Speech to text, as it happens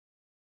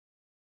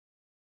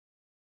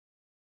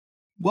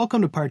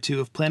Welcome to part 2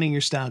 of planning your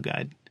style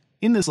guide.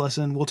 In this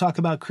lesson, we'll talk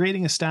about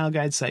creating a style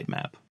guide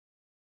sitemap.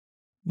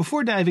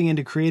 Before diving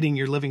into creating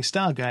your living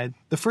style guide,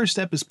 the first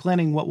step is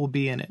planning what will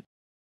be in it.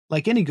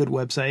 Like any good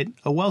website,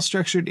 a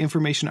well-structured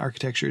information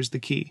architecture is the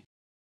key.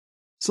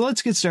 So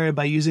let's get started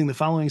by using the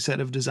following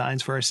set of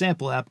designs for our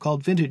sample app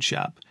called Vintage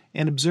Shop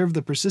and observe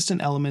the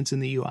persistent elements in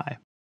the UI.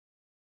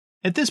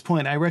 At this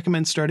point, I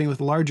recommend starting with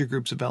larger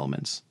groups of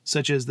elements,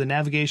 such as the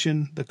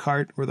navigation, the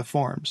cart, or the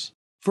forms.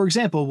 For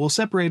example, we'll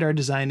separate our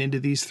design into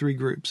these three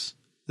groups: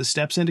 the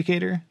steps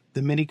indicator,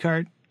 the mini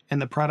cart,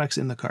 and the products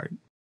in the cart.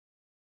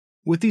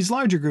 With these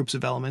larger groups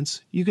of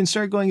elements, you can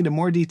start going into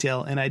more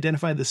detail and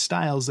identify the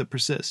styles that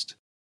persist.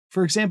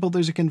 For example,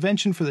 there's a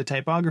convention for the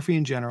typography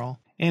in general,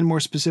 and more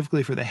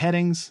specifically for the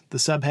headings, the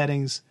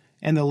subheadings,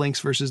 and the links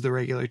versus the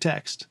regular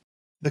text.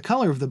 The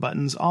color of the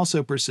buttons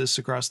also persists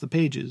across the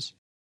pages.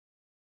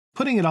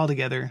 Putting it all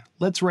together,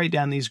 let's write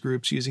down these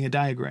groups using a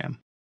diagram.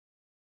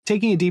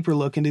 Taking a deeper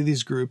look into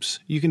these groups,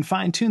 you can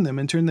fine-tune them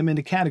and turn them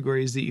into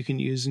categories that you can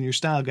use in your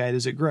style guide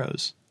as it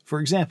grows. For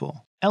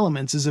example,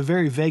 elements is a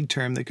very vague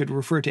term that could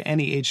refer to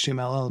any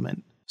HTML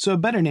element, so a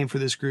better name for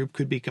this group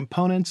could be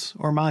components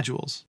or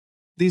modules.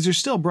 These are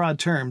still broad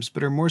terms,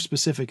 but are more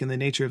specific in the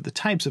nature of the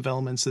types of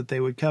elements that they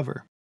would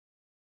cover.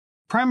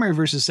 Primary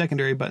versus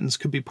secondary buttons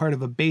could be part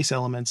of a base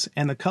elements,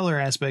 and the color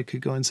aspect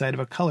could go inside of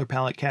a color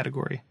palette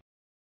category.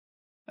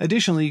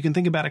 Additionally, you can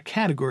think about a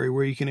category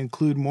where you can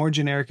include more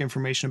generic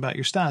information about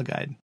your style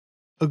guide.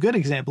 A good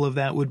example of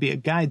that would be a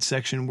guide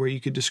section where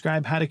you could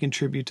describe how to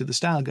contribute to the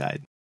style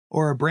guide,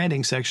 or a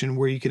branding section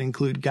where you could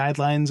include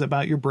guidelines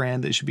about your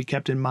brand that should be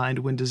kept in mind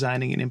when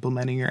designing and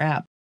implementing your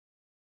app.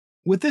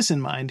 With this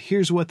in mind,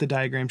 here's what the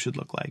diagram should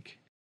look like.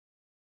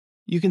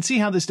 You can see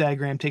how this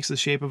diagram takes the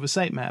shape of a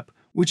sitemap,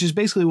 which is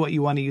basically what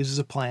you want to use as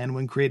a plan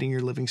when creating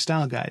your living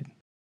style guide.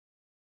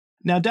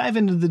 Now dive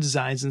into the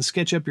designs and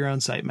sketch up your own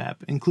sitemap,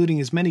 including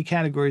as many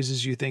categories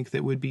as you think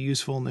that would be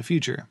useful in the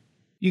future.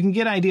 You can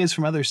get ideas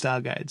from other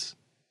style guides.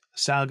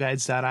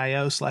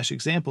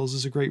 styleguides.io/examples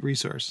is a great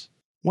resource.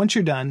 Once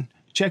you're done,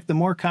 check the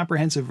more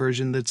comprehensive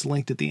version that's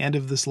linked at the end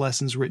of this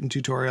lesson's written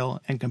tutorial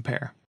and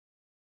compare.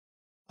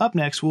 Up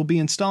next, we'll be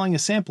installing a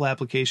sample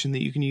application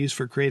that you can use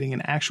for creating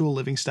an actual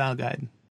living style guide.